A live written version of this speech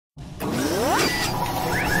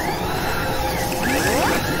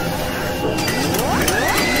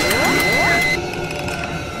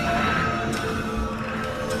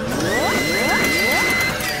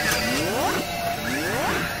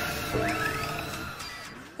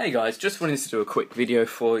Hey guys, just wanted to do a quick video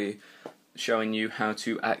for you showing you how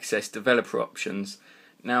to access developer options.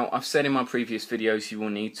 Now, I've said in my previous videos you will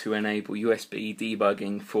need to enable USB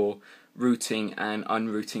debugging for rooting and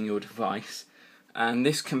unrooting your device, and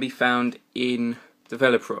this can be found in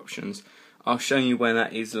developer options. I'll show you where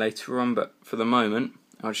that is later on, but for the moment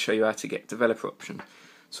I'll show you how to get developer option.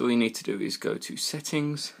 So all you need to do is go to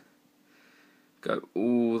settings, go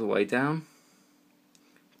all the way down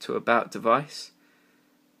to about device,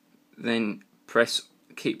 then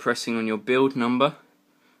keep pressing on your build number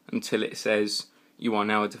until it says you are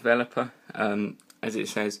now a developer. As it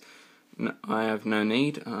says, I have no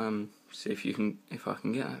need. See if I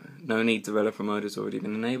can get that. No need developer mode has already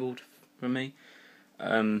been enabled for me.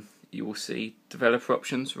 You will see developer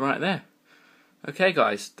options right there. Okay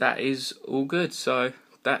guys, that is all good. So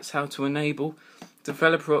that's how to enable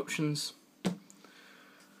developer options.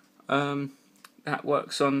 That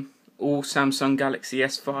works on all Samsung Galaxy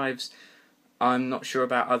S5s. I'm not sure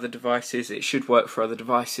about other devices. It should work for other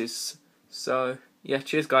devices. So yeah,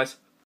 cheers guys.